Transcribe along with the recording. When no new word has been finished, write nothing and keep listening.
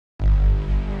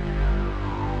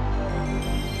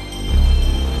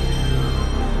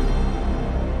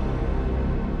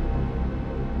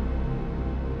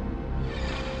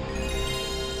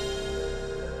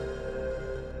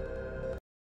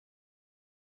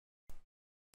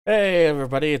Hey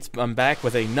everybody, I'm back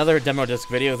with another demo disc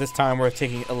video. This time we're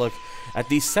taking a look at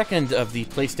the second of the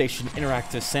PlayStation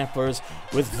interactive samplers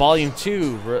with Volume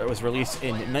 2. It was released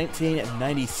in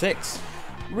 1996.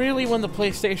 Really when the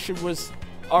PlayStation was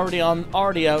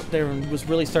already out there and was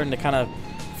really starting to kind of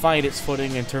find its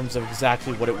footing in terms of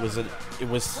exactly what it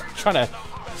was trying to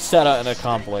set out and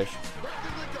accomplish.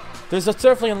 There's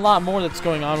definitely a lot more that's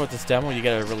going on with this demo. You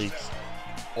get a really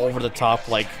over-the-top,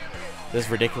 like, this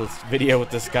ridiculous video with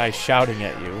this guy shouting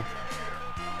at you.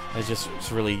 It's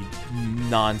really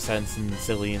nonsense and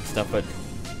silly and stuff, but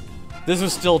this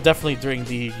was still definitely during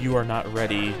the "you are not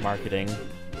ready" marketing.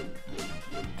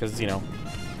 Because, you know,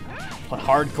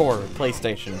 hardcore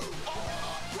PlayStation.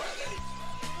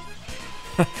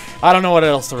 I don't know what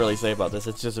else to really say about this.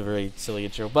 It's just a very silly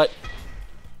intro, but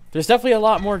there's definitely a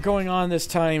lot more going on this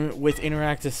time with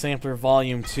Interactive Sampler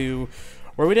Volume 2,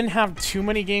 where we didn't have too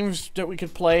many games that we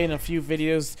could play in a few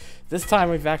videos. This time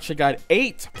we've actually got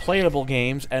 8 playable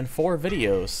games and 4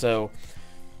 videos, so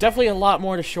definitely a lot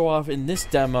more to show off in this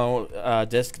demo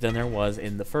disc than there was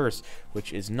in the first,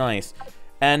 which is nice.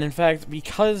 And in fact,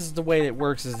 because the way it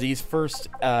works is these first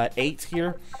 8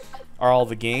 here are all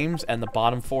the games, and the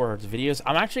bottom 4 are the videos.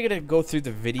 I'm actually going to go through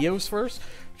the videos first,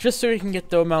 just so we can get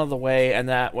them out of the way, and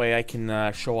that way I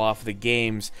can show off the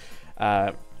games,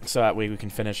 so that way we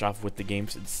can finish off with the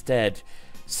games instead.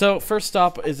 So first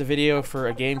up is a video for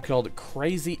a game called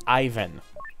Krazy Ivan.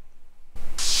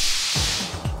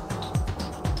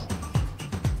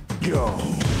 Go.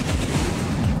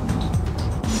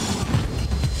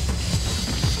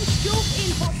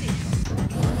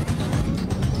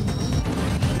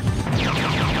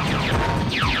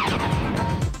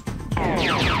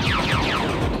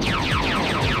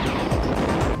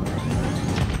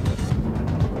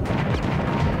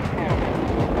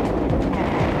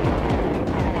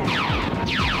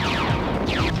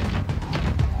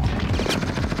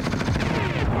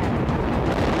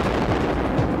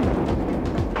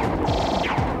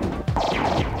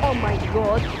 Oh my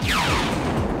god.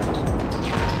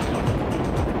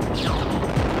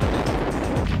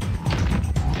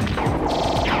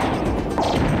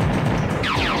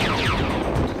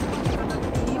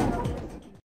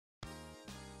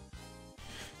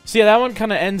 So yeah, that one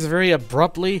kind of ends very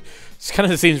abruptly. It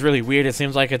kind of seems really weird. It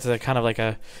seems like it's a kind of like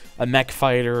a mech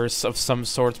fighter of some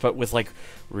sorts, but with like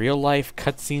real life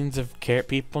cutscenes of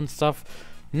people and stuff.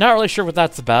 Not really sure what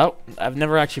that's about. I've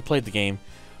never actually played the game.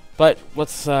 But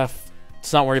let's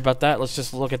not worry about that. Let's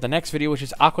just look at the next video, which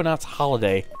is Aquanaut's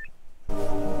Holiday.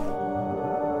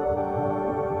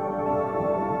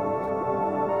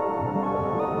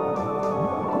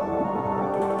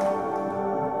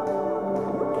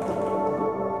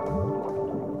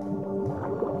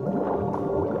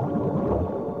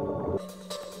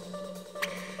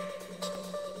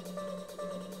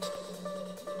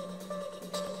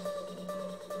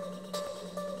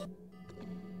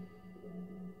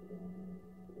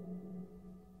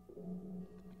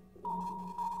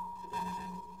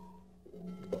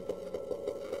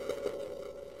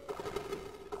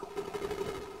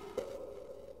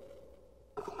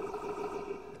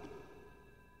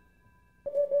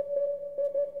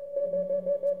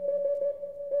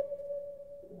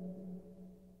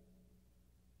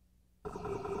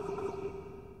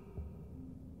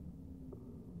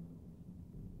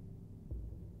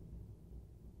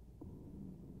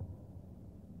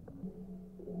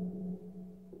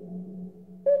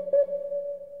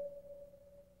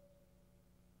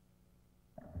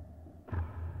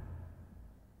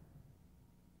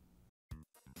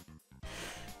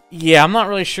 Yeah, I'm not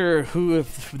really sure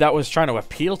if that was trying to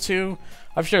appeal to.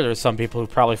 I'm sure there's some people who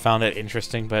probably found it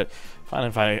interesting, but I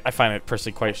find it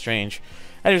personally quite strange.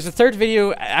 Anyways, the third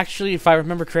video, actually, if I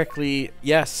remember correctly,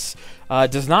 yes,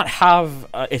 does not have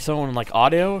its own like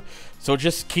audio, so it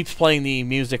just keeps playing the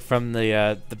music from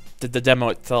the demo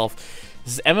itself.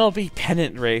 This is MLB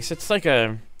Pennant Race. It's like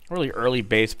a really early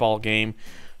baseball game.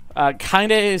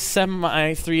 Kind of is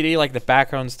semi 3D, like the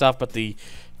background stuff, but the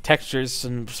textures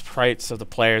and sprites of the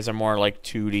players are more like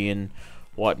 2D and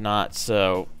whatnot.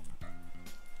 So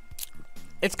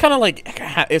it's kind of like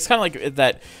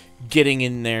that getting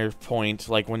in there point,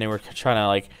 like when they were trying to,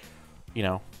 like, you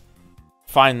know,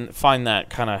 find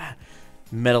that kind of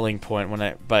meddling point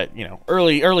but you know,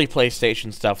 early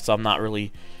PlayStation stuff. So I'm not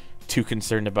really too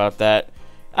concerned about that.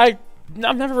 I've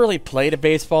never really played a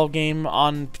baseball game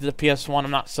on the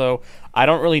PS1. I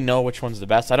don't really know which one's the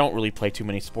best. I don't really play too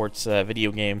many sports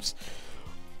video games,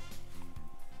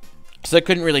 so I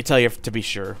couldn't really tell you to be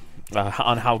sure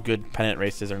on how good Pennant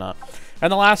Race is or not. And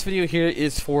the last video here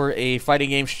is for a fighting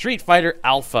game, Street Fighter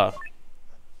Alpha.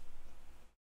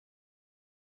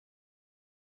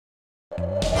 Tiger,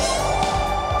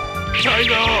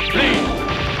 please.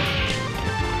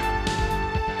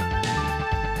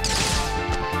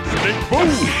 Snake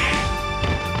boom.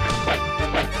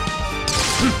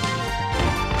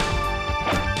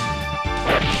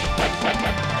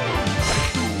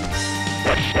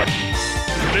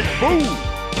 Snake boom.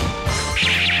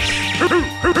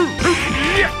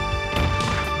 Yeah.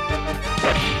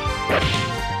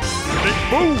 Snake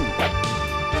boom.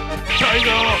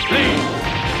 Tiger, please.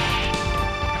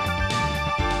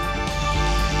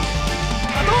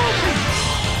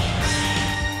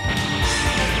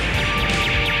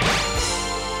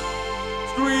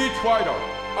 Street Fighter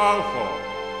Alpha.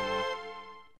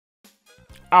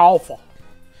 Alpha.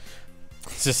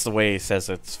 It's just the way he says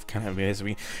it. It's kind of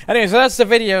amazing. Anyway, so that's the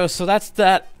video. So that's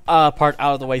that part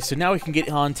out of the way. So now we can get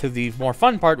on to the more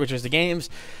fun part, which is the games.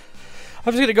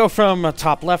 I'm just going to go from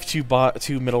top left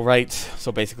to middle right,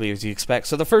 so basically as you expect.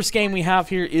 So the first game we have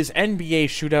here is NBA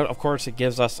Shootout. Of course, it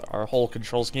gives us our whole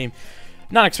control scheme.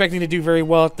 Not expecting to do very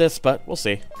well at this, but we'll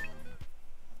see.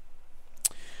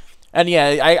 And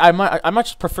yeah, I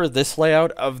much prefer this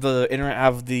layout of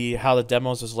how the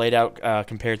demos is laid out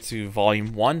compared to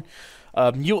Volume 1.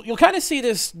 You'll kind of see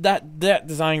that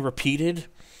design repeated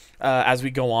as we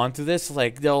go on to this.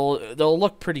 Like they'll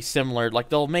look pretty similar. Like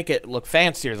they'll make it look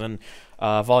fancier than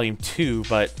Volume 2,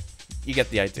 but you get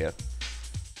the idea.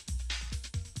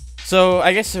 So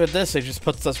I guess with this, it just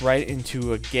puts us right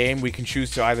into a game. We can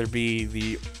choose to either be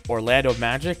the Orlando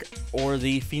Magic or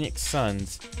the Phoenix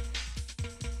Suns.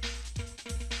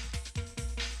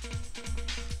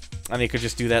 And you could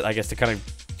just do that, I guess, to kind of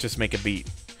just make a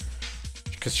beat.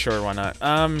 Because sure, why not?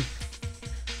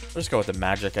 Let's go with the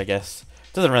Magic, I guess.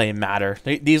 Doesn't really matter.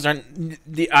 These aren't.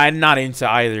 I'm not into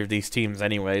either of these teams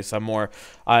anyway. So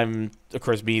I'm of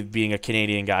course being a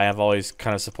Canadian guy. I've always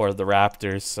kind of supported the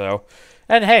Raptors. So,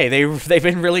 and hey, they've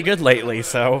been really good lately.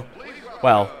 So,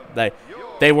 well,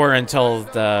 they were until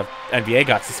the NBA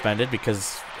got suspended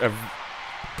because of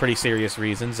pretty serious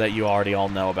reasons that you already all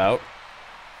know about.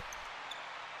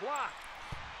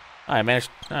 I managed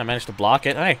to block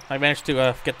it. Hey, I managed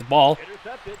to get the ball.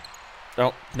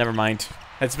 Oh, never mind.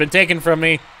 It's been taken from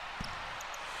me.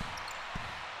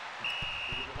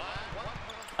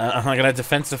 I'm not gonna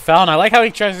defensive foul, and I like how he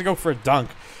tries to go for a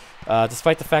dunk,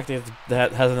 despite the fact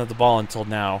that hasn't had the ball until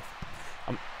now.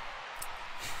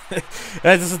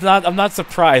 I'm not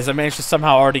surprised. I managed to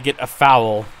somehow already get a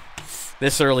foul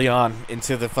this early on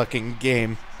into the fucking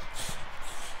game.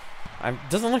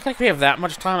 Doesn't look like we have that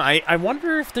much time. I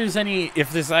wonder if there's any,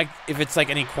 if it's like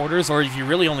any quarters, or if you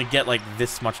really only get like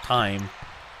this much time.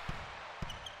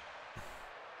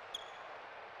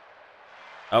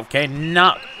 Okay,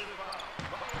 not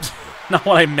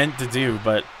what I meant to do,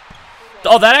 but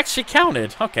oh, that actually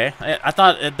counted. Okay, I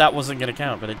thought that wasn't gonna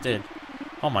count, but it did.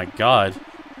 Oh my god.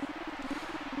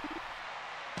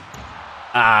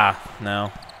 Ah, no.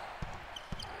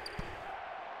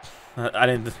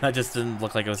 That just didn't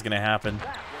look like it was gonna happen.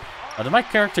 Oh, did my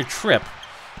character trip?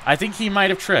 I think he might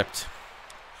have tripped.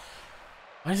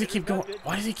 Why does he keep going?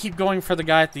 Why does he keep going for the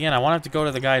guy at the end? I want him to go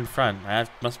to the guy in front. I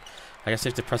guess I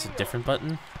have to press a different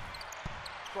button.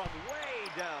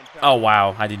 Oh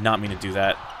wow! I did not mean to do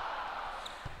that.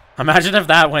 Imagine if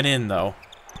that went in though.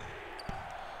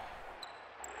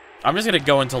 I'm just gonna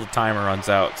go until the timer runs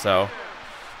out. So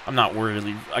I'm not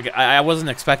really. I wasn't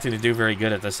expecting to do very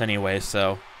good at this anyway.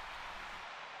 So.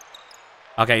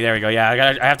 Okay, there we go. Yeah,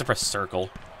 I have to press circle.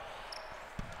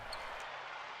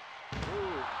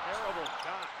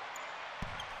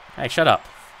 Hey, shut up.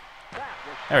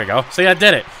 There we go. See, I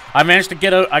did it. I managed to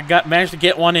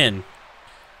get one in.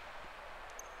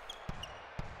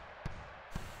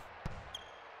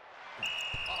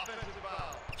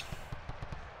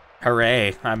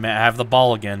 Hooray! I have the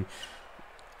ball again.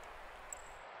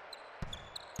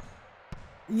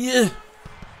 Yeah.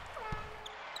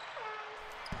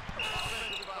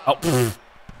 Oh, pfft.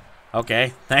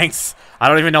 Okay, thanks. I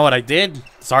don't even know what I did.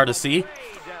 It's hard to see.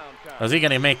 Is he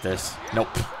gonna make this? Nope,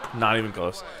 not even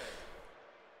close.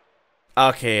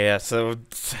 Okay, yeah, so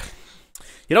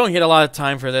you don't get a lot of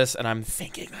time for this, and I'm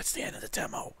thinking that's the end of the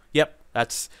demo. Yep,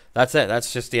 that's it.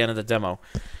 That's just the end of the demo.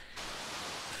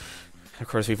 Of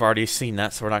course, we've already seen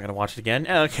that, so we're not gonna watch it again.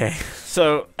 Okay,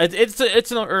 so it's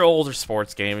an older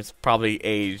sports game. It's probably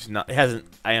aged. It hasn't,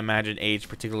 I imagine, aged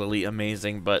particularly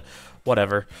amazing, but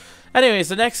whatever. Anyways,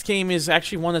 the next game is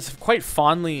actually one that's quite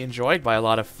fondly enjoyed by a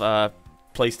lot of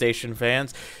PlayStation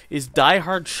fans. Is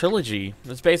Hard Trilogy.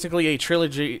 It's basically a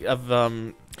trilogy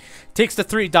of takes the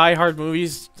 3 Die Hard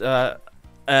movies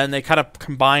and they kind of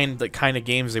combine the kind of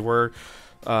games they were.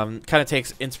 Kind of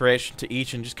takes inspiration to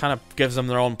each and just kind of gives them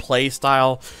their own play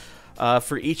style.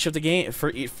 for each of the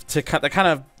that kind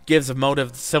of gives a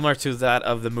motive similar to that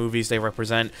of the movies they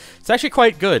represent. It's actually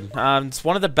quite good. It's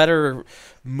one of the better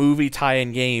movie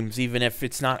tie-in games, even if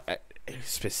it's not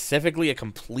specifically a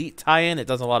complete tie-in. It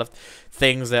does a lot of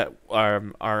things that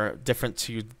are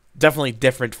definitely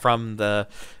different from the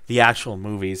actual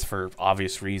movies for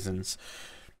obvious reasons.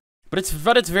 But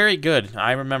it's very good.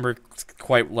 I remember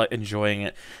quite enjoying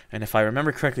it, and if I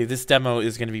remember correctly, this demo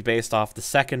is going to be based off the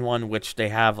second one, which they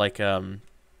have like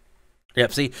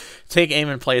yep. See, take aim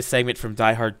and play a segment from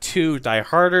Die Hard 2, Die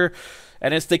Harder,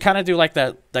 and they kind of do like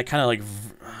that kind of like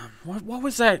what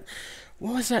was that?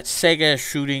 What was that Sega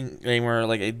shooting game where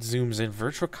like it zooms in,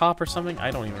 Virtual Cop or something?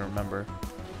 I don't even remember.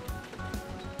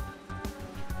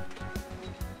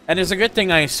 And it's a good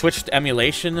thing I switched to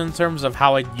emulation in terms of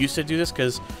how I used to do this,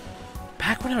 because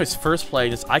back when I was first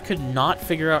playing this, I could not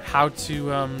figure out how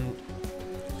to,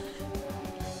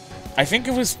 I think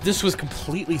this was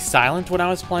completely silent when I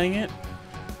was playing it.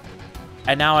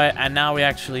 And now we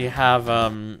actually have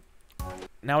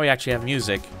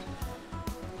music.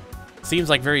 Seems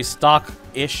like very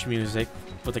stock-ish music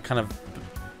with a kind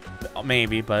of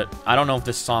maybe, but I don't know if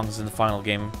this song's in the final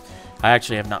game. I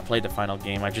actually have not played the final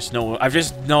game. I just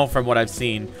know from what I've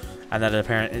seen, and that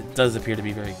it does appear to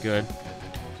be very good.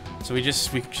 So we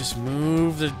just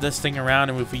move this thing around,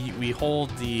 and if we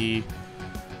hold the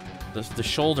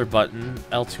shoulder button,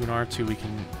 L2 and R2, we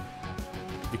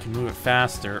can move it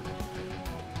faster.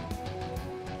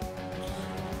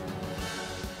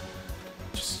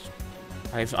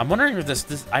 I'm wondering if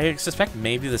this I suspect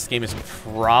maybe this game is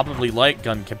probably light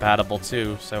gun compatible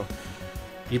too. So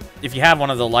if you have one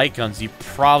of the light guns, you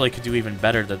probably could do even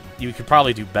better. You could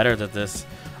probably do better than this.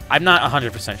 I'm not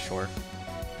 100% sure.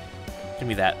 Give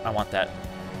me that. I want that.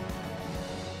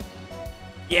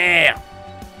 Yeah.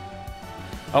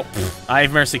 Oh, I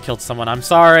mercy killed someone. I'm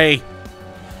sorry.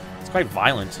 It's quite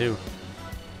violent too.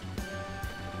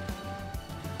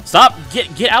 Stop!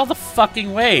 Get out of the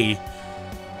fucking way.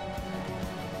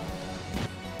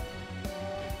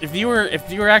 If you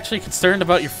were actually concerned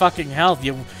about your fucking health,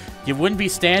 you wouldn't be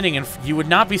standing and you would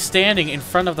not be standing in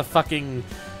front of the fucking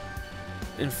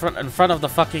in front of the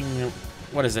fucking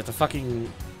what is it?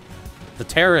 The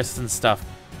terrorists and stuff.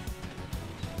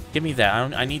 Give me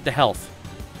that. I need the health.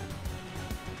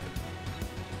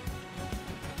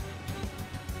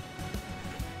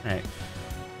 All right.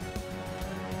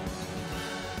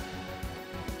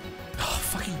 Oh,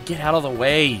 fucking get out of the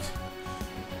way.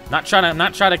 Not trying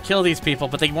to kill these people,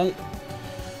 but they won't.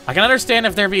 I can understand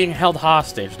if they're being held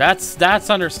hostage. That's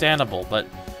understandable, but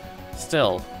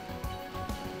still.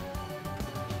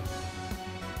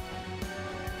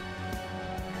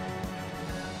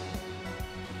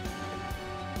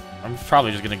 I'm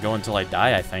probably just gonna go until I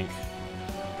die, I think,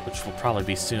 which will probably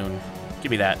be soon.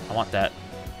 Give me that. I want that.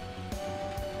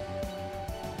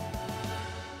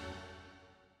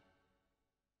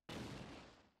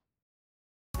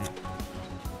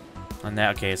 And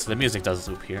that, okay, so the music does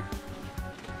loop here.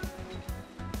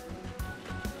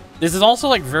 This is also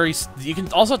like you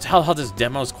can also tell how this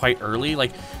demo is quite early.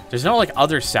 Like, there's no like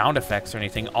other sound effects or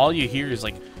anything. All you hear is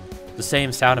like the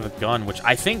same sound of a gun, which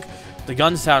I think the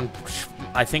gun sound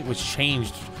was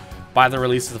changed by the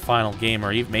release of the final game,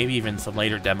 or maybe even some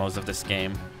later demos of this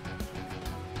game.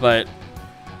 But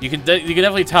you can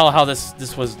definitely tell how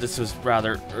this was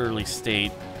rather early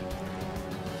state.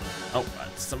 Oh,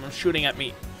 someone's shooting at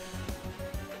me.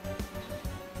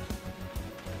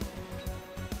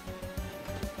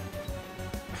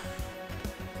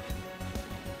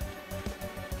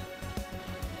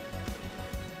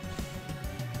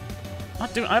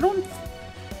 I don't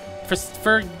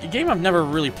for a game I've never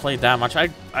really played that much.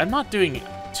 I'm not doing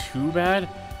too bad.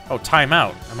 Oh,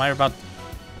 timeout. Am I about?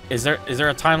 Is there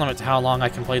a time limit to how long I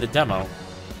can play the demo?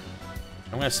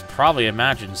 I'm gonna probably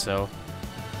imagine so.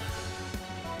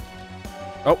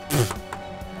 Oh.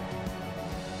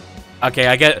 Okay,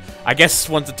 I guess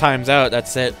once the time's out,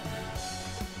 that's it.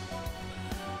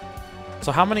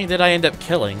 So how many did I end up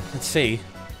killing? Let's see.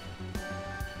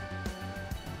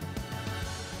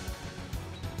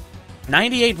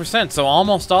 98%, so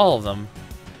almost all of them.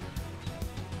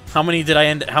 How many of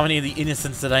the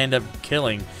innocents did I end up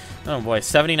killing? Oh boy,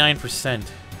 79%.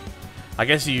 I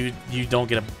guess you don't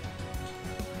get a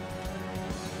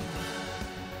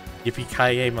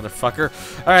yippee-ki-yay, motherfucker.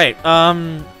 Alright,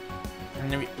 and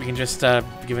then we can just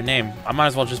give a name. I might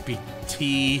as well just be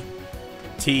T.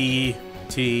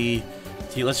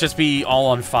 Let's just be all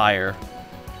on fire.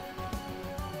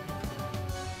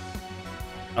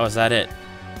 Oh, is that it?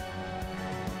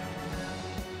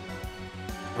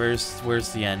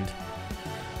 Where's the end?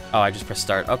 Oh, I just pressed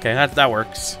start. Okay, that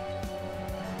works.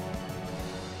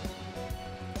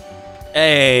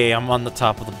 Hey, I'm on the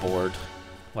top of the board.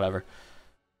 Whatever.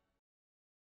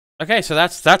 Okay, so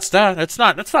that's that. That's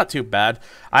not too bad.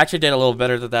 I actually did a little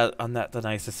better than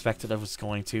I suspected I was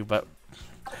going to, but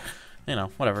you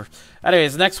know, whatever.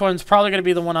 Anyways, the next one's probably going to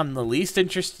be the one I'm the least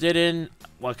interested in,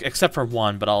 well, except for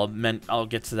one, but I'll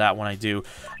get to that when I do.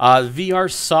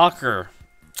 VR soccer.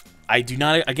 I do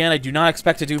not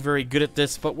expect to do very good at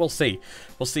this, but we'll see.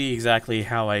 We'll see exactly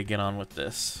how I get on with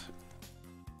this.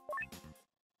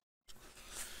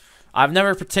 I've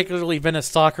never particularly been a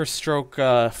soccer stroke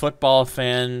football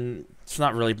fan. It's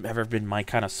not really ever been my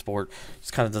kind of sport.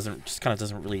 Just kind of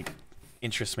doesn't really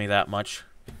interest me that much.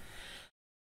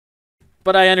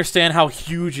 But I understand how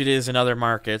huge it is in other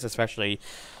markets, especially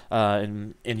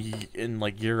in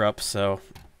like Europe. So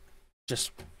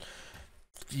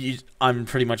I'm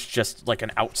pretty much just like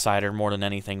an outsider more than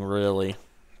anything, really.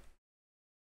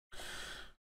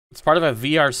 It's part of a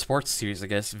VR sports series, I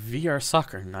guess. VR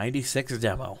Soccer 96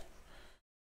 demo.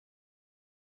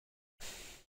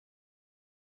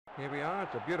 Here we are.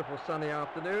 It's a beautiful sunny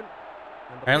afternoon.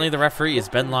 Apparently the referee is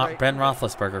Ben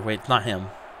Roethlisberger. Wait, it's not him.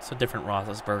 It's a different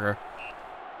Roethlisberger.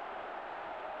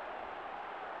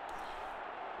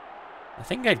 I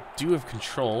think I do have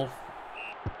control.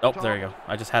 Oh, there you go.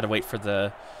 I just had to wait for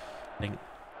the thing.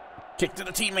 Kick to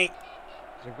the teammate.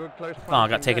 Oh, it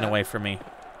got taken away from me.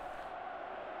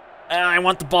 I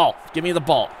want the ball. Give me the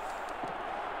ball.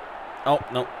 Oh,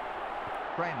 no.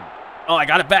 Oh, I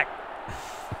got it back.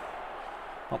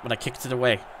 Oh, but I kicked it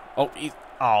away. Oh,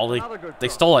 they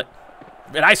stole it.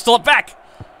 And I stole it back.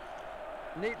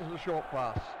 Neat little short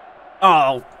pass.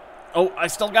 Oh, I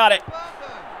still got it.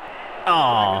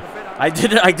 Oh, I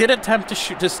did attempt to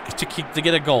shoot to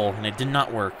get a goal, and it did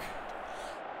not work.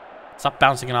 Stop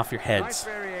bouncing it off your heads. Nice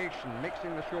variation,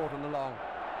 mixing the short and the long.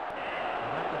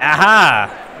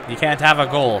 Aha! You can't have a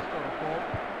goal.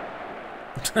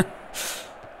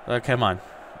 Come on.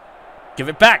 Give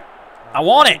it back. I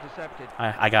want it.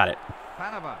 I got it.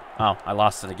 Oh, I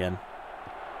lost it again.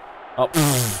 Oh.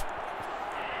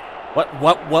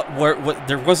 What?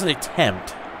 There was an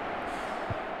attempt.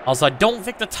 Also, I don't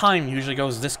think the time usually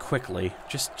goes this quickly.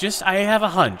 I have a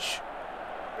hunch.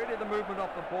 Really, the movement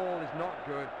off the ball is not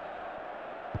good.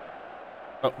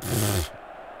 Oh,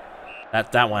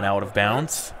 that went out of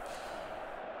bounds.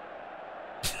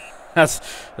 that's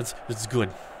good.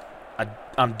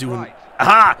 I'm doing. Right.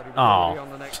 Aha! Oh,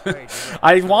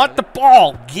 I want the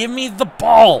ball. Give me the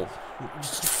ball.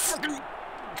 Just fucking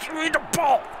give me the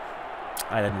ball.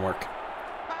 That didn't work.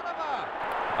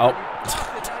 Oh.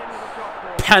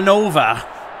 Panova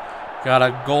got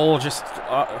a goal just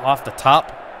off the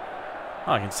top.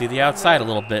 Oh, I can see the outside a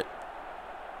little bit.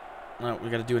 Oh, we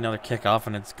got to do another kickoff,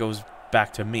 and it goes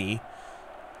back to me.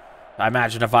 I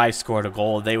imagine if I scored a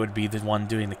goal, they would be the one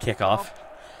doing the kickoff.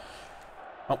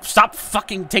 Oh, stop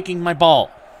fucking taking my ball.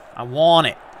 I want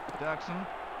it.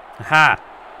 Aha.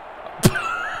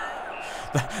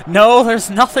 No, there's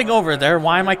nothing over there.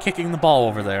 Why am I kicking the ball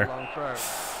over there?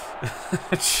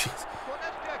 Jeez.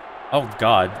 Oh,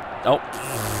 God. Oh.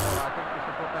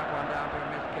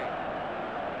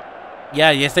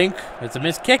 Yeah, you think? It's a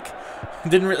missed kick? It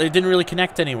didn't really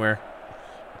connect anywhere.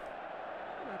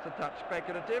 That's a touch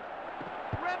speculative.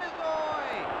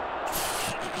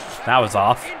 That was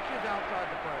off.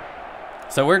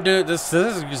 So we're doing this.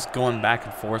 This is just going back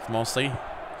and forth mostly.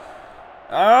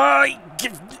 Oh,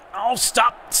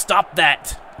 stop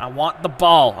that! I want the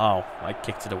ball. Oh, I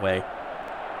kicked it away. All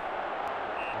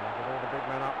the big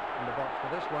men up in the box for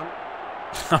this one.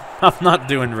 I'm not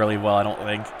doing really well, I don't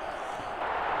think.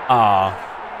 Ah,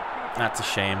 that's a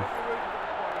shame.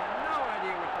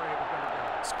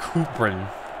 It's Cooprin.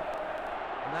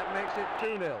 And that makes it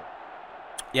 2-0.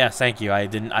 Yes, thank you.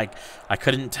 I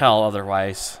couldn't tell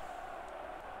otherwise.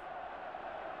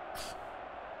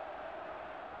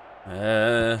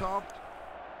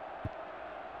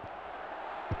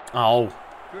 Oh.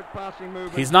 Good passing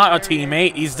movement. He's not a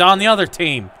teammate. He's on the other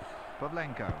team.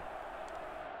 Pavlenko.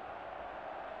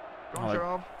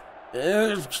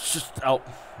 Oh,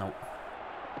 no.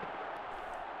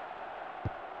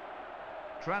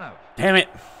 Trenov. Damn it.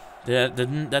 That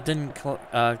didn't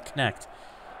connect.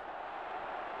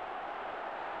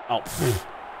 Oh.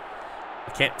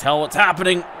 I can't tell what's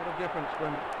happening. What a difference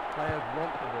when players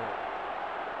want the ball.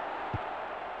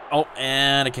 Oh,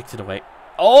 and I kicked it away.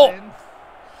 Oh!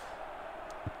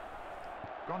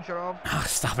 Oh,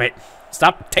 stop it.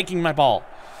 Stop taking my ball.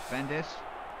 Bendis.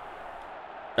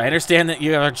 I understand that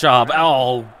you have a job.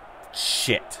 Oh,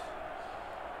 shit.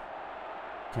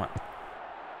 Come on.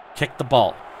 Kick the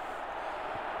ball.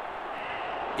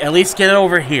 At least get it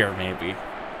over here, maybe.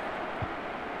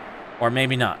 Or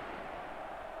maybe not.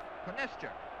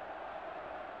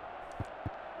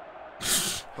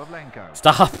 Pavlenko.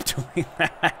 Stop doing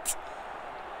that.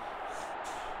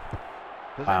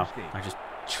 Wow, Pazemski. I just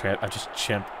tripped. I just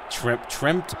tripped. Oh, that's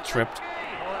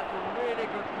a really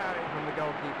good carry from the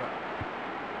goalkeeper.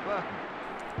 Burton.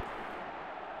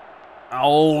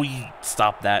 Oh,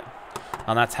 stop that.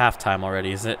 Oh, that's halftime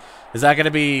already. Is that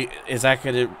gonna be?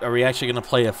 Are we actually gonna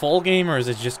play a full game, or is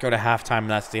it just go to halftime and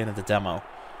that's the end of the demo?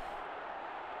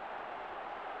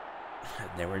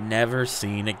 They were never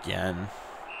seen again.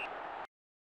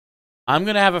 I'm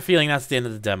gonna have a feeling that's the end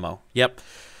of the demo. Yep.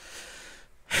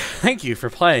 Thank you for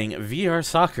playing VR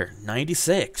Soccer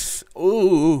 96.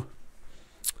 Ooh.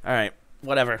 Alright,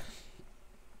 whatever.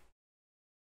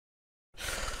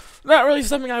 Not really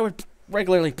something I would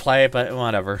regularly play, but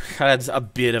whatever. I had a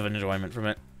bit of enjoyment from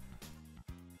it.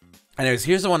 Anyways,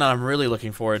 here's the one that I'm really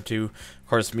looking forward to. Of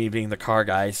course, me being the car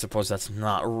guy, I suppose that's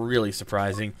not really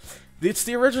surprising. It's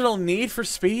the original Need for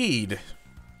Speed.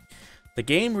 The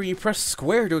game where you press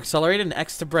square to accelerate and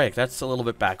X to brake. That's a little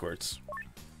bit backwards.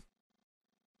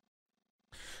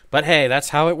 But hey, that's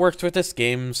how it worked with this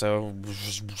game, so,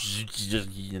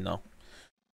 you know.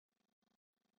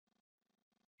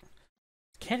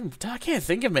 I can't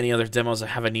think of many other demos that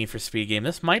have a Need for Speed game.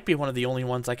 This might be one of the only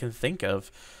ones I can think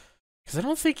of. Because I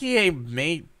don't think EA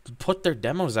may put their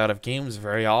demos out of games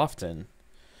very often.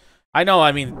 I know,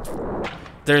 I mean,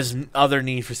 there's other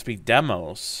Need for Speed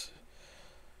demos.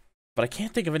 But I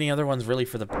can't think of any other ones really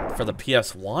for the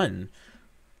PS1.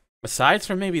 Aside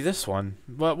from maybe this one.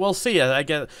 But we'll see. I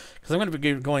guess because I'm going to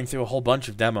be going through a whole bunch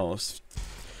of demos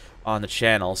on the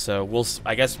channel, so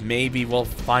I guess maybe we'll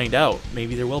find out.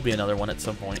 Maybe there will be another one at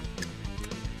some point.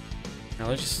 Now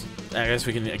let's just. I guess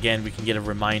we can get a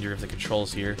reminder of the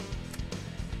controls here.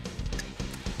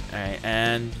 All right,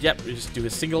 and yep, we just do a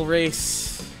single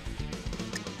race.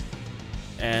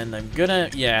 And I'm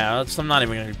gonna, yeah, I'm not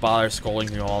even gonna bother scrolling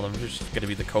through all of them. There's just gonna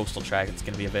be the coastal track that's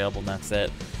gonna be available, and that's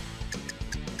it.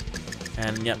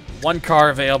 And yep, one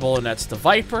car available, and that's the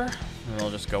Viper. And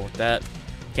we'll just go with that.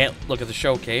 Can't look at the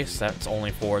showcase, that's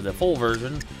only for the full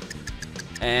version.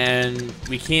 And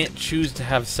we can't choose to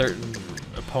have certain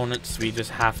opponents, we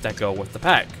just have to go with the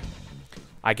pack.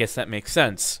 I guess that makes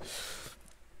sense.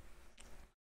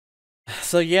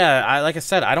 So yeah, like I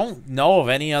said, I don't know of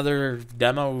any other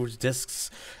demo discs,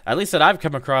 at least that I've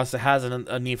come across, that has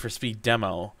a Need for Speed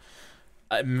demo.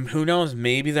 Who knows,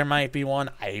 maybe there might be one.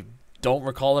 I don't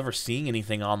recall ever seeing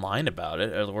anything online about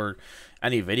it, or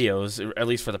any videos, at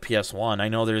least for the PS1. I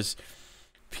know there's,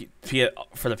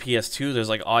 for the PS2, there's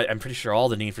like, I'm pretty sure all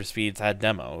the Need for Speeds had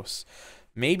demos.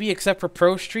 Maybe except for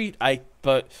Pro Street,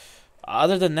 but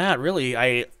other than that, really,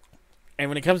 and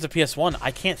when it comes to PS1, I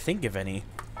can't think of any.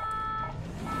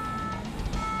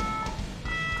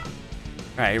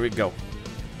 Alright, here we go.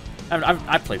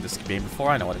 I've played this game before,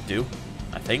 I know what to do,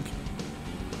 I think.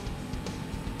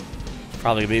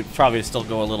 Probably still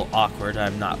go a little awkward,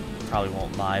 probably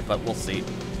won't lie, but we'll see.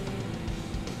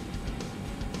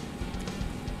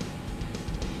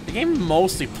 The game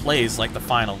mostly plays like the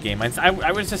final game.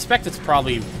 I would suspect it's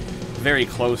probably very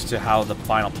close to how the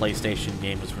final PlayStation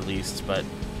game was released, but...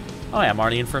 Oh yeah, I'm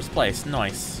already in first place.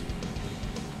 Nice.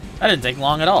 That didn't take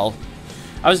long at all.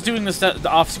 I was doing this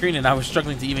off screen and I was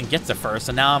struggling to even get to first,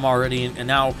 and now I'm already in, and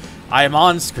now I am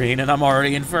on screen and I'm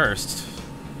already in first.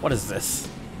 What is this?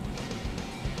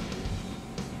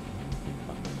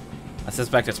 I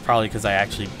suspect it's probably because I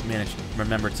actually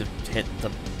remember to hit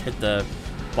the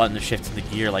button to shift into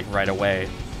gear like right away.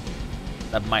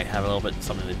 That might have a little bit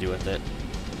something to do with it.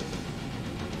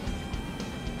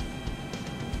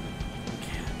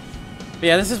 But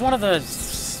yeah, this is one of the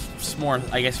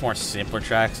more simpler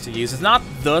tracks to use. It's not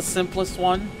the simplest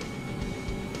one,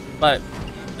 but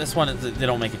this one, they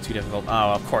don't make it too difficult.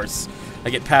 Oh, of course, I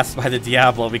get passed by the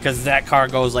Diablo because that car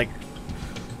goes like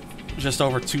just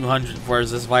over 200,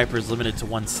 whereas this Viper is limited to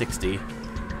 160.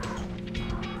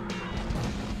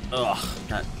 Ugh,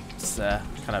 that's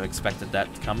kind of expected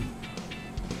that to come.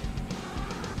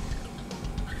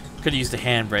 Could have used a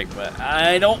handbrake, but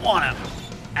I don't want to.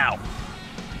 Ow.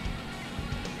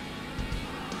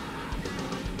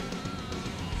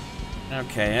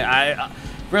 Okay,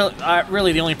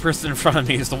 really, the only person in front of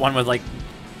me is the one with like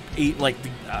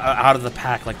out of the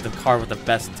pack, like the car with the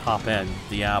best top end,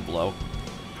 Diablo.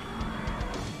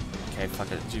 Okay,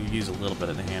 fuck it, do use a little bit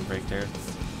of the handbrake there,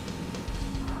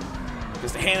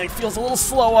 because the handbrake feels a little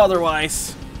slow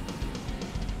otherwise.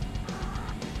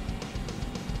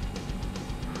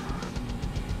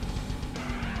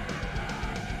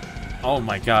 Oh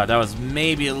my god, that was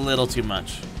maybe a little too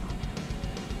much.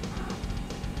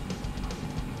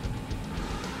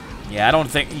 Yeah, I don't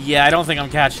think I'm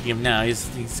catching him now.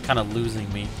 He's kind of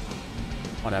losing me.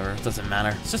 Whatever, it doesn't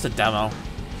matter. It's just a demo.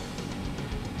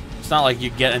 not like you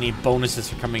get any bonuses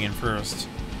for coming in first,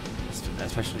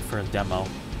 especially for a demo.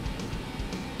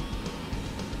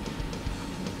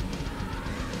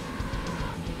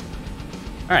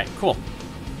 All right, cool.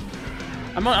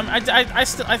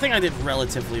 I think I did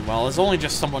relatively well. It's only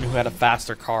just someone who had a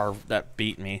faster car that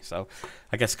beat me, so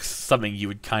I guess something you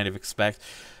would kind of expect.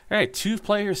 All right, 2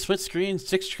 players, split screen,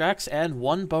 6 tracks, and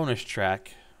 1 bonus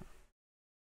track.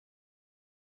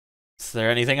 Is there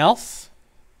anything else?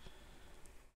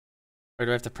 Or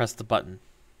do I have to press the button?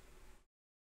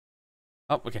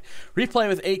 Oh, okay. Replay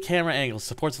with 8 camera angles.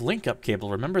 Supports link-up cable.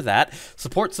 Remember that.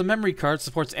 Supports the memory card.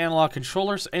 Supports analog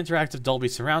controllers. Interactive Dolby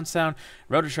surround sound.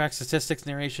 Rotor track statistics,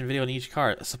 narration, video in each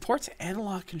car. Supports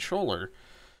analog controller.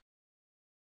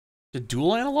 The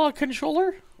dual analog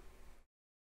controller?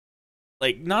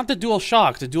 Like, not the dual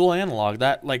shock, the dual analog.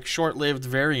 That, like, short-lived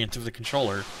variant of the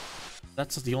controller.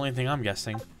 That's the only thing I'm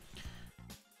guessing.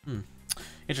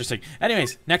 Interesting.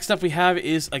 Anyways, next up we have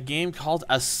is a game called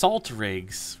Assualt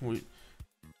Rigs.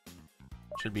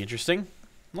 Should be interesting.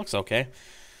 Looks okay.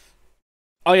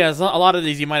 Oh yeah, a lot of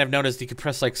these you might have noticed you could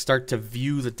press like start to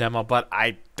view the demo, but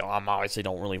I obviously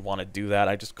don't really want to do that.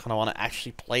 I just kind of want to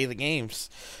actually play the games.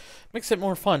 Makes it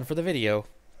more fun for the video,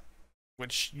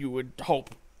 which you would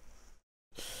hope.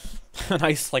 A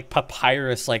nice like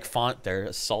papyrus like font there,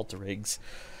 Assualt Rigs.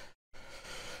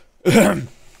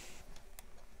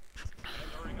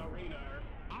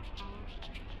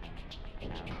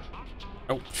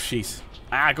 Oh jeez.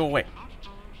 Ah, go away.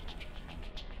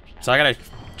 So I gotta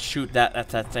shoot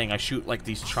that thing. I shoot like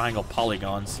these triangle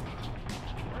polygons.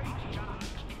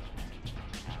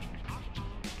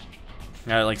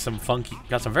 Got like some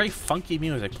very funky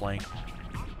music playing.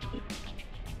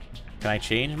 Can I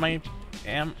change my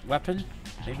weapon?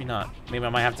 Maybe not. Maybe I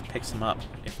might have to pick some up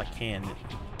if I can.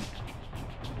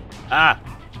 Ah!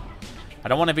 I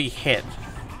don't want to be hit.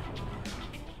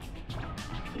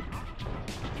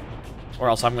 Or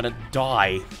else I'm gonna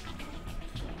die.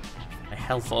 My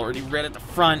health's already red at the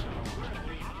front.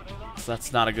 So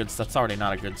that's already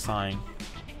not a good sign.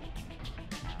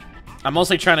 I'm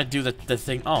mostly trying to do the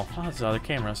thing. Oh, that's other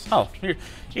cameras. Oh, here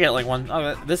you get like one.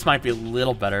 Oh, this might be a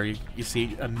little better. You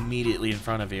see immediately in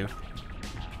front of you.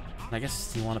 I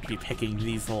guess you want to be picking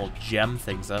these little gem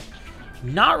things up.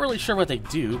 Not really sure what they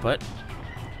do, but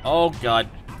oh god,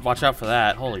 watch out for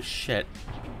that. Holy shit.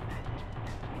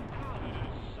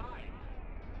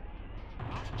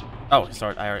 Oh,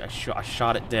 sorry, I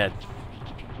shot it dead.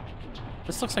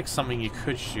 This looks like something you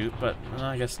could shoot, but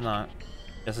I guess not.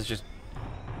 Guess it's just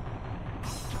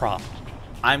prop.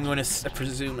 I'm going to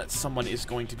presume that someone is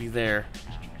going to be there.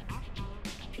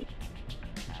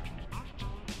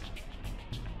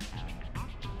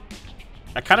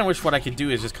 I kind of wish what I could do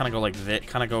is just kind of go like this,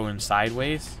 kind of go in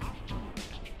sideways.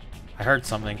 I heard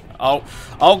something.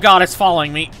 Oh god, it's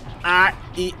following me. I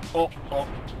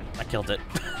killed it.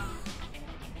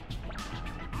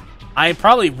 I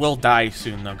probably will die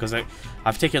soon though, because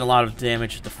I've taken a lot of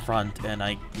damage at the front, and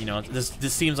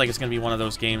this seems like it's gonna be one of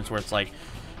those games where it's like,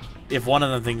 if one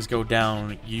of the things go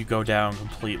down, you go down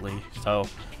completely. So.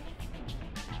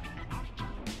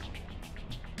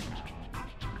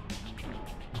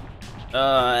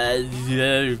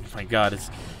 Oh my god, it's...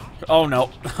 Oh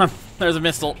no, there's a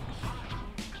missile.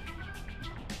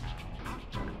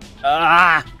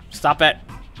 Ah! Stop it!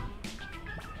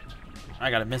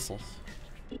 I got a missile.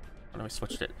 How do I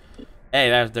switched it? Hey,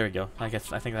 there we go. I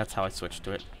think that's how I switched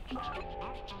to it.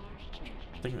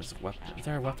 I think there's a weapon. Is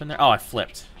there a weapon there? Oh, I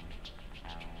flipped.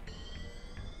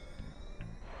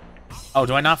 Oh,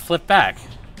 do I not flip back?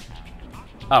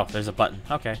 Oh, there's a button.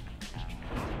 Okay.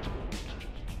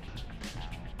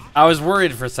 I was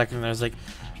worried for a second. I was like,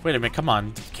 wait a minute, come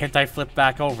on. Can't I flip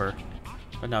back over?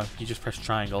 But no, you just press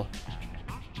triangle.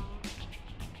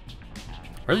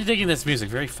 Really digging this music.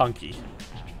 Very funky.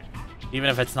 Even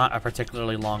if it's not a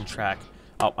particularly long track.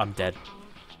 Oh, I'm dead.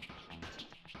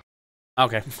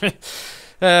 Okay.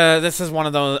 This is one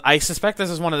of those... I suspect this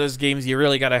is one of those games you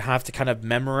really have to kind of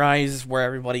memorize where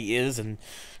everybody is and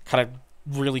kind of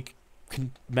really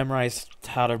memorize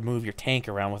how to move your tank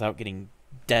around without getting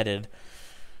deaded.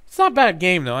 It's not a bad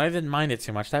game, though. I didn't mind it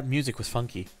too much. That music was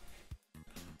funky.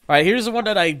 Alright, here's the one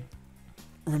that I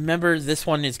remember. This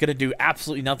one is going to do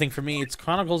absolutely nothing for me. It's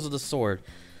Chronicles of the Sword.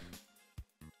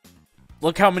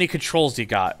 Look how many controls you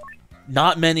got.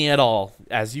 Not many at all,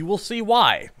 as you will see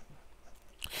why.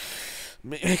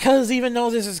 Because even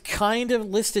though this is kind of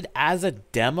listed as a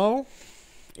demo,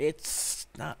 it's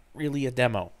not really a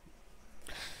demo.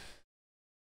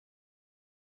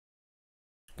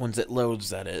 Once it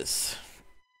loads, that is.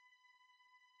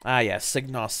 Ah, yeah,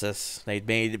 Psygnosis. They'd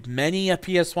made many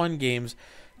PS1 games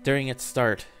during its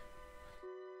start.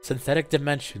 Synthetic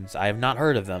Dimensions. I have not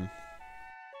heard of them.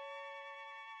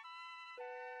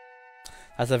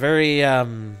 That's a very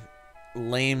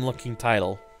lame-looking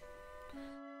title.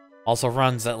 Also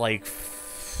runs at like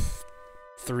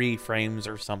 3 frames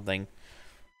or something.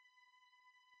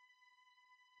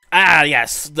 Ah,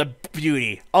 yes, the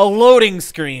beauty. A loading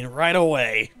screen right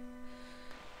away.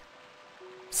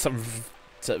 Some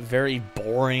very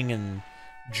boring and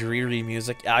dreary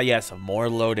music. Ah, yes, more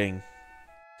loading.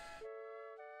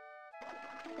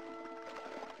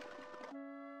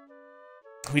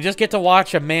 We just get to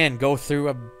watch a man go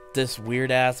through this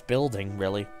weird-ass building,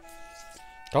 really.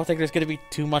 Don't think there's going to be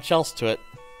too much else to it.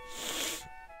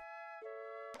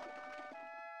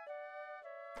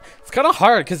 It's kind of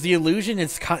hard because the illusion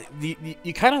is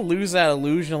you kind of lose that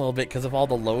illusion a little bit because of all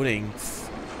the loadings.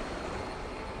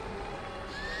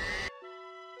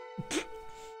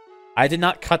 I did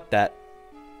not cut that.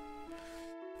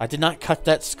 I did not cut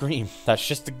that scream. That's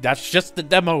just the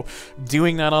demo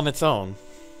doing that on its own.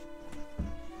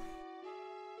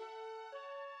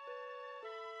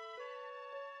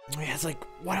 Yeah, it's like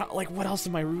what else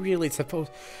am I really supposed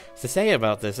to say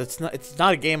about this? It's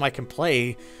not a game I can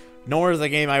play, nor is a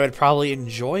game I would probably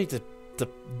enjoy to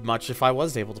much if I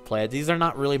was able to play it. These are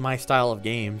not really my style of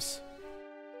games.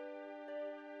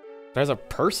 There's a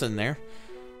person there,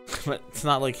 but it's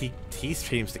not like he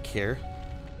seems to care.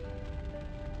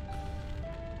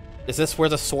 Is this where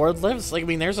the sword lives? Like, I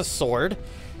mean, there's a sword.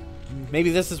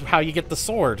 Maybe this is how you get the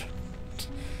sword.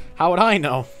 How would I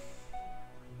know?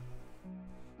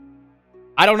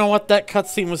 I don't know what that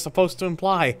cutscene was supposed to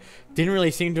imply. Didn't really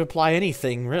seem to imply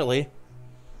anything, really.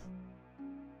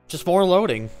 Just more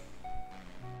loading.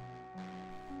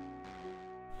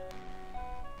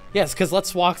 Yes, because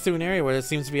let's walk through an area where there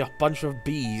seems to be a bunch of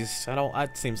bees.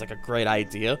 That seems like a great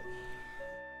idea.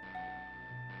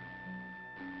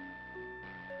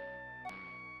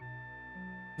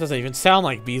 Doesn't even sound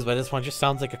like bees, but this one just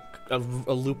sounds like a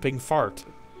looping fart.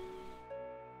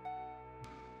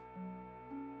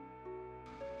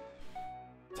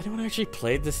 Has anyone actually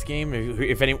played this game?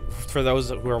 If any, for those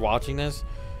who are watching this,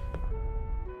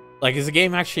 like, is the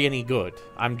game actually any good?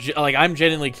 I'm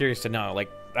genuinely curious to know.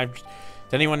 Like,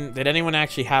 did anyone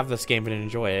actually have this game and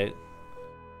enjoy it?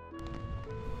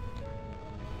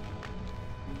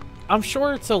 I'm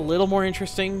sure it's a little more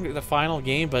interesting, the final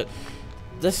game, but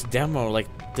this demo,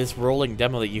 like this rolling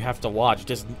demo that you have to watch,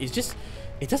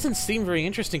 it doesn't seem very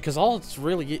interesting because all it's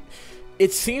really.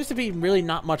 It seems to be really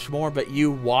not much more, but you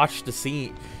watch the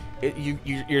scene.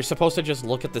 You're supposed to just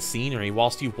look at the scenery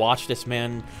whilst you watch this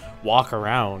man walk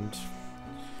around.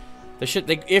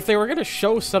 If they were gonna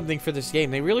show something for this game,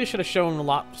 they really should have shown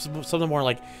something more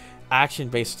like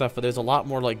action-based stuff. But there's a lot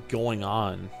more like going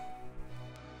on.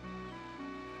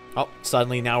 Oh,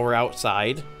 suddenly now we're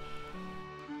outside.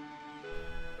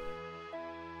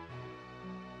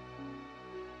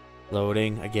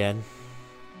 Loading again.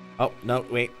 Oh no,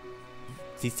 wait.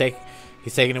 He's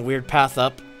taking a weird path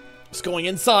up. It's going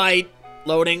inside.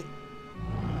 Loading.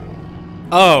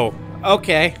 Oh,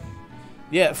 okay.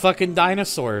 Yeah, fucking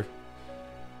dinosaur.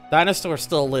 Dinosaurs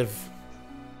still live.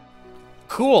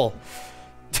 Cool.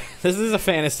 This is a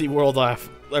fantasy world. A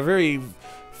very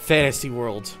fantasy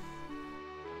world.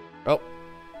 Oh.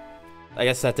 I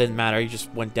guess that didn't matter. You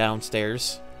just went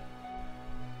downstairs.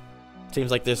 Seems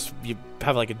like this, you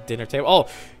have like a dinner table. Oh,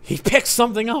 he picked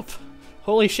something up.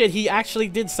 Holy shit, he actually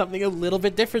did something a little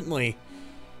bit differently.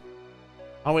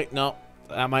 Oh wait, no.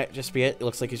 That might just be it. It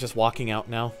looks like he's just walking out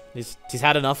now. He's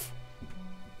had enough.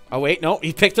 Oh wait, no.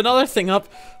 He picked another thing up.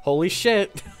 Holy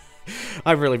shit.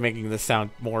 I'm really making this sound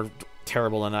more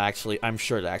terrible than I'm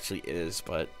sure it actually is,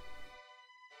 but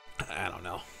I don't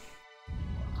know.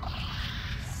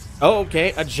 Oh,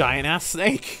 okay. A giant-ass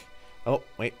snake. Oh,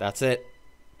 wait. That's it.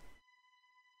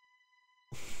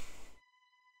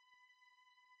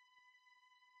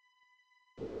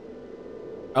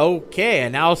 Okay,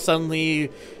 and now suddenly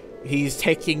he's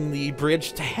taking the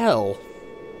bridge to hell.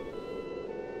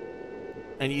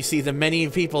 And you see the many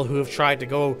people who have tried to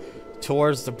go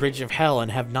towards the bridge of hell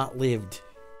and have not lived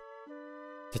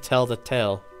to tell the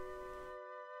tale.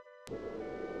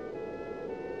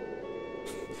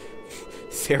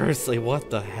 Seriously, what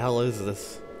the hell is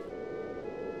this?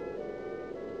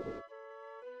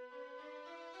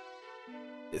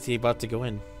 Is he about to go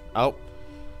in? Oh.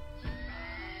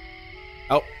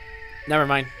 Oh, never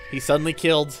mind. He suddenly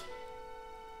killed.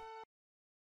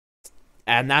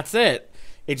 And that's it.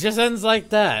 It just ends like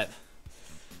that.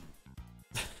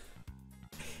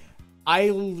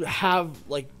 I have,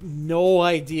 like, no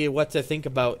idea what to think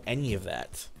about any of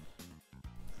that.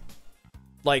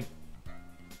 Like,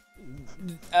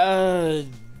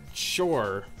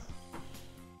 sure.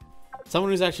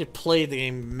 Someone who's actually played the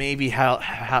game maybe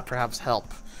perhaps help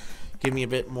give me a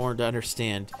bit more to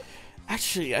understand.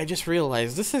 Actually, I just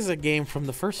realized this is a game from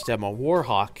the first demo,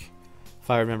 WarHawk, if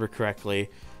I remember correctly.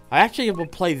 I actually will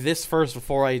play this first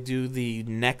before I do the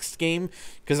next game,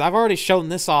 because I've already shown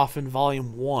this off in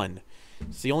Volume 1.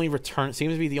 It's the only seems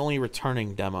to be the only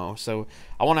returning demo, so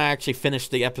I want to actually finish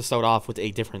the episode off with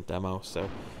a different demo, so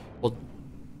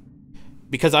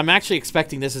because I'm actually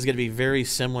expecting this is going to be very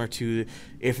similar to,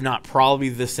 if not probably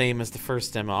the same as the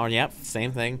first demo. Oh, yep,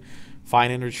 same thing.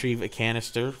 Find and retrieve a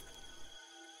canister.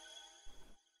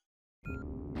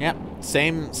 Yep,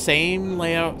 same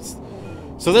layouts.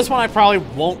 So this one I probably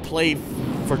won't play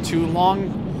for too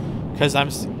long, because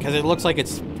it looks like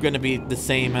it's going to be the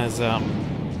same as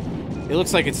it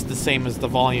looks like it's the same as the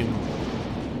volume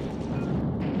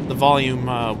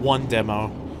 1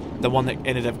 demo, the one that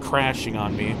ended up crashing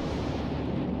on me.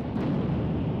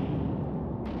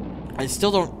 I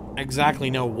still don't exactly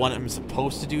know what I'm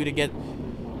supposed to do to get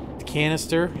the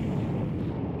canister.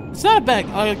 It's not a bad,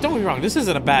 don't get me wrong, this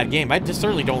isn't a bad game. I just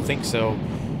certainly don't think so.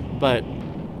 But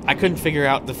I couldn't figure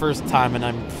out the first time, and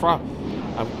I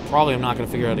probably am not going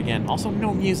to figure out again. Also,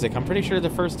 no music. I'm pretty sure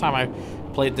the first time I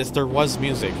played this, there was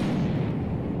music.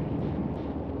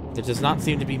 There does not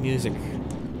seem to be music.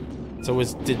 So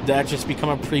did that just become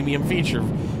a premium feature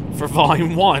for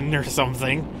Volume 1 or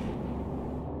something?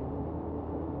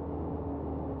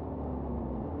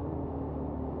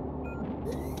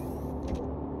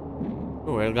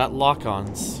 Oh, I got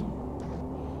lock-ons.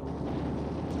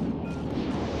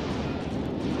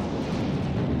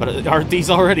 But aren't these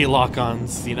already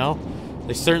lock-ons, you know?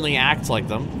 They certainly act like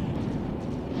them.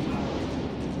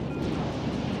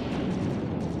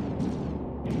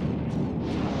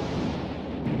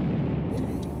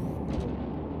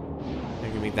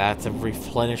 Maybe that's to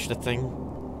replenish the thing.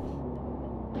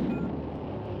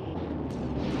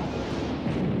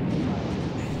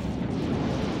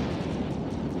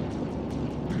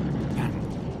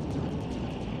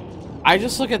 I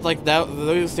just look at like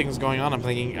those things going on. I'm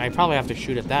thinking I probably have to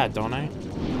shoot at that, don't I?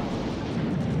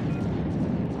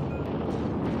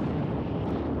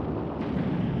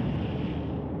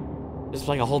 There's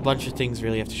like a whole bunch of things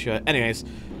really have to shoot at. Anyways,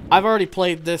 I've already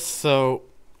played this, so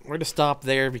we're gonna stop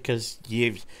there because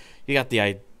you got the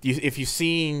idea. If you've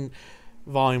seen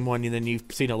Volume 1, then you've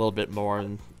seen a little bit more.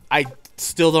 And I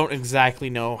still don't exactly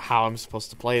know how I'm supposed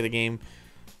to play the game.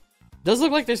 Does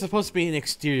look like there's supposed to be an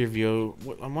exterior view.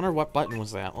 I wonder what button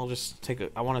was that. I'll just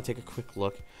I want to take a quick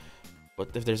look. But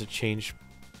if there's a change.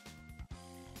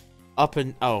 Up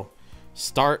and... Oh.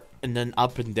 Start and then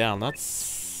up and down.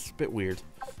 That's a bit weird.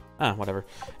 Ah, whatever.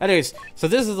 Anyways, so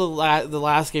this is the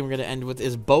last game we're going to end with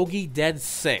is Bogey Dead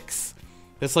 6.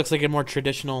 This looks like a more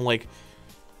traditional, like,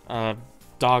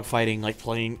 dogfighting, like,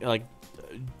 playing, like,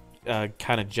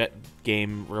 kind of jet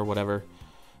game or whatever.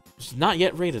 It's not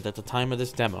yet rated at the time of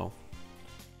this demo.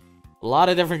 A lot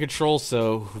of different controls,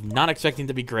 so I'm not expecting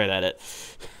to be great at it.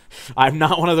 I'm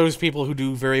not one of those people who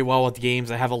do very well with games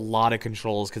that have a lot of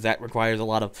controls, because that requires a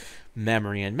lot of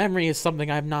memory, and memory is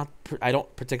something I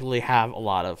don't particularly have a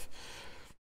lot of.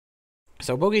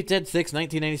 So, Bogey Dead 6,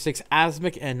 1996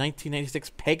 Asmic, and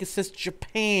 1996 Pegasus,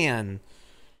 Japan.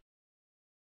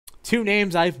 Two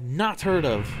names I've not heard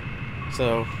of.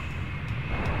 So...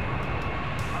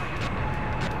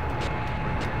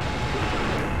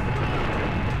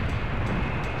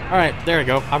 Alright, there we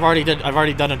go. I've already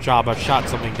done a job. I've shot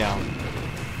something down.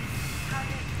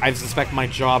 I suspect my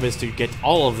job is to get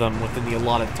all of them within the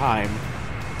allotted time.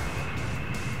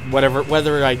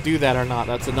 Whether I do that or not,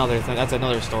 that's another thing. That's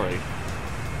another story.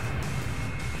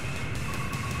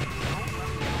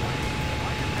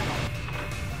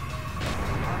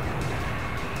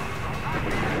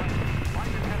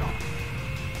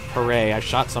 Hooray, I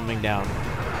shot something down.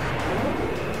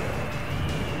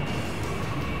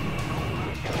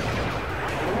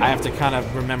 I have to kind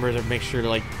of remember to make sure to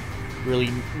like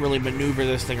really maneuver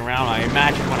this thing around. I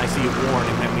imagine when I see a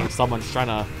warning, that means someone's trying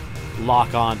to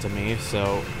lock on to me,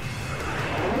 so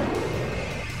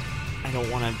I don't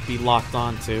want to be locked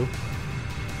onto.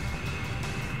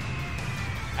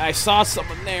 I saw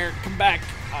someone there. Come back.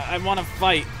 I want to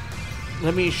fight.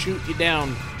 Let me shoot you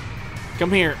down.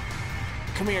 Come here.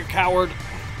 Come here, coward.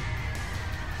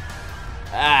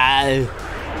 Ah.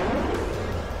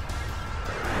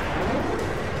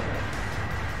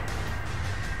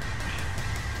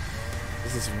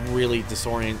 This is really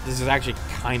disorienting. This is actually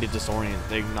kind of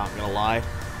disorienting, not gonna lie.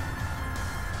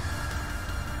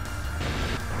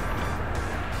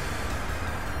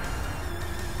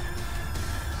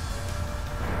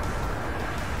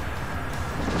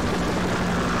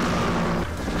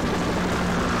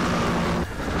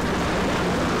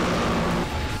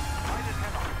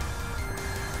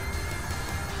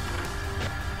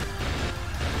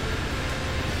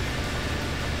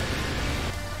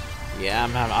 Yeah,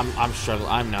 I'm struggling.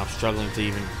 I'm now struggling to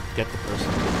even get the person.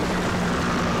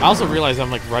 I also realize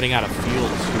I'm like running out of fuel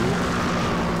too.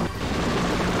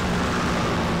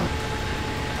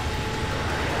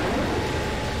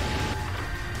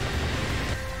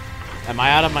 Am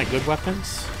I out of my good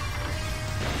weapons?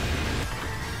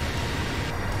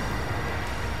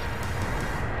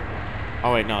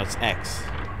 Oh wait, no, it's X.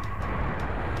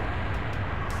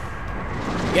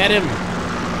 Get him!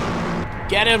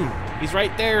 Get him! He's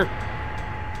right there!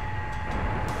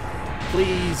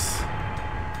 Please.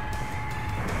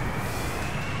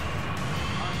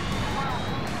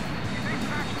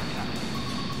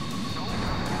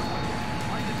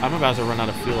 I'm about to run out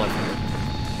of fuel, I think.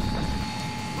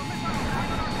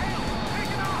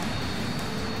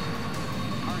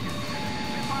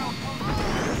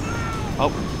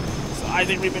 Oh, so I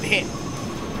think we've been hit.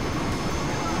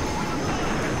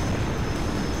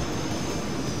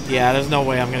 Yeah, there's no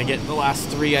way I'm gonna get the last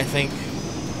 3, I think.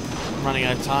 I'm running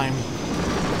out of time.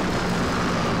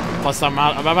 Plus, I'm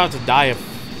about to die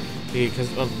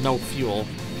because of no fuel.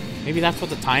 Maybe that's what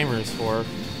the timer is for.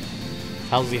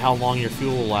 Tells you how long your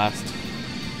fuel will last.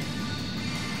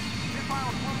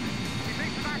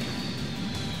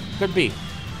 Could be.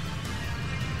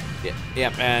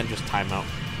 Yep, and just timeout.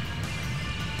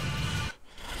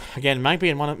 Again, might be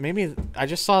in one of, maybe I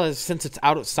just saw that since it's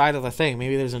outside of the thing,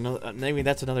 maybe there's another, maybe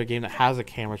that's another game that has a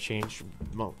camera change.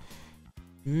 Well,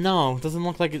 no, it doesn't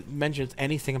look like it mentions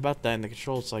anything about that in the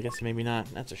controls, so I guess maybe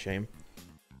not. That's a shame.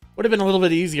 Would have been a little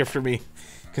bit easier for me,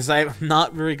 because I'm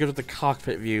not very good at the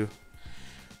cockpit view.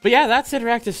 But yeah, that's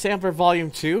Interactive Sampler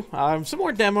Volume 2. Some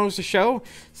more demos to show.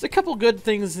 There's a couple good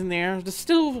things in there. This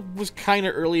still was kind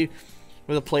of early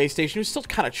with the PlayStation. It was still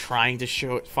kind of trying to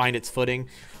find its footing.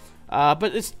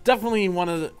 But it's definitely one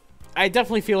of the... I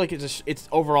definitely feel like it's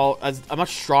overall a much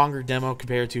stronger demo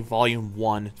compared to Volume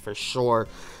 1, for sure.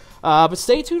 But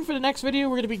stay tuned for the next video.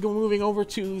 We're going to be moving over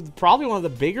to probably one of the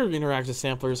bigger interactive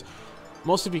samplers.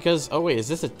 Mostly because... Oh, wait. Is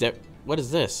this a... What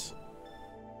is this?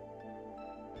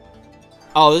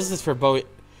 Oh, this is for Bogey.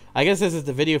 I guess this is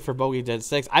the video for Bogey Dead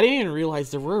 6. I didn't even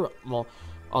realize there were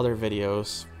other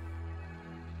videos.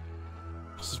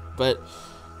 But...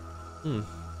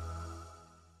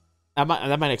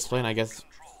 That might explain, I guess,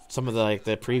 some of the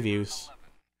the previews.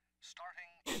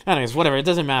 Anyways, whatever, it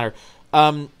doesn't matter.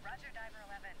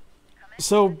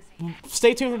 So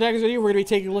stay tuned for the next video. We're gonna be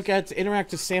taking a look at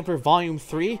Interactive Sampler Volume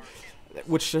 3,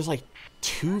 which there's like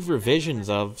 2 revisions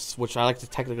of, which I like to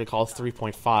technically call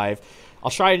 3.5. I'll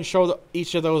try and show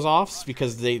each of those off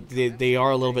because they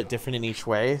are a little bit different in each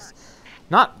way.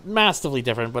 Not massively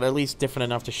different, but at least different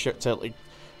enough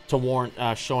to warrant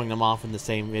showing them off in the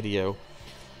same video.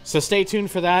 So stay tuned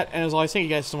for that, and as always, thank you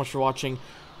guys so much for watching.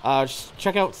 Just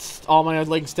check out all my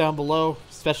links down below.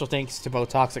 Special thanks to both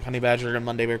Toxic Honey Badger and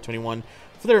Monday Bear 21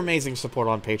 for their amazing support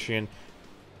on Patreon.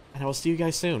 And I will see you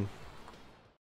guys soon.